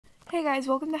Hey guys,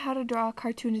 welcome to How to Draw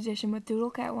Cartoon Edition with Doodle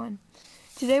Cat 1.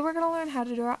 Today we're going to learn how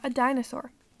to draw a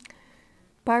dinosaur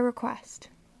by request.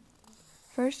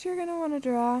 First you're going to want to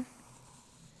draw an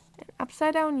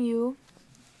upside down U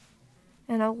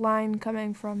and a line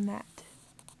coming from that.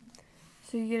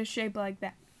 So you get a shape like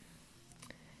that.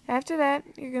 After that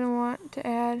you're going to want to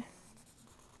add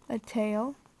a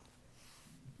tail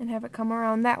and have it come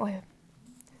around that way.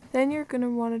 Then you're going to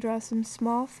want to draw some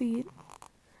small feet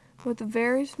with a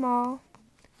very small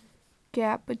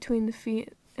gap between the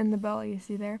feet and the belly, you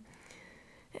see there.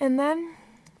 And then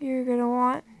you're going to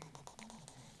want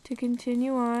to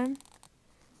continue on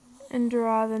and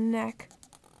draw the neck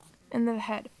and the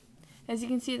head. As you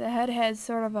can see, the head has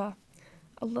sort of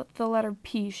the letter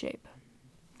P shape.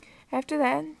 After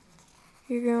that,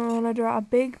 you're going to want to draw a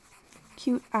big,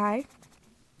 cute eye.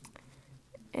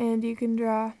 And you can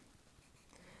draw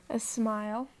a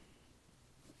smile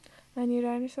on your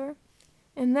dinosaur.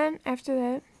 And then after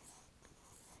that,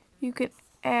 you could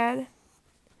add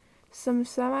some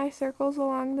semicircles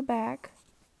along the back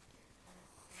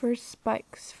for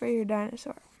spikes for your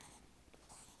dinosaur.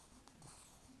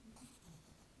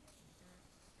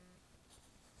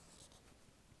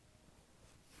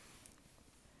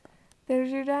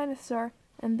 There's your dinosaur,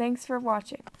 and thanks for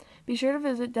watching. Be sure to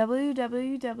visit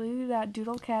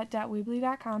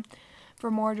www.doodlecat.weebly.com for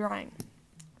more drawing.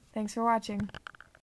 Thanks for watching.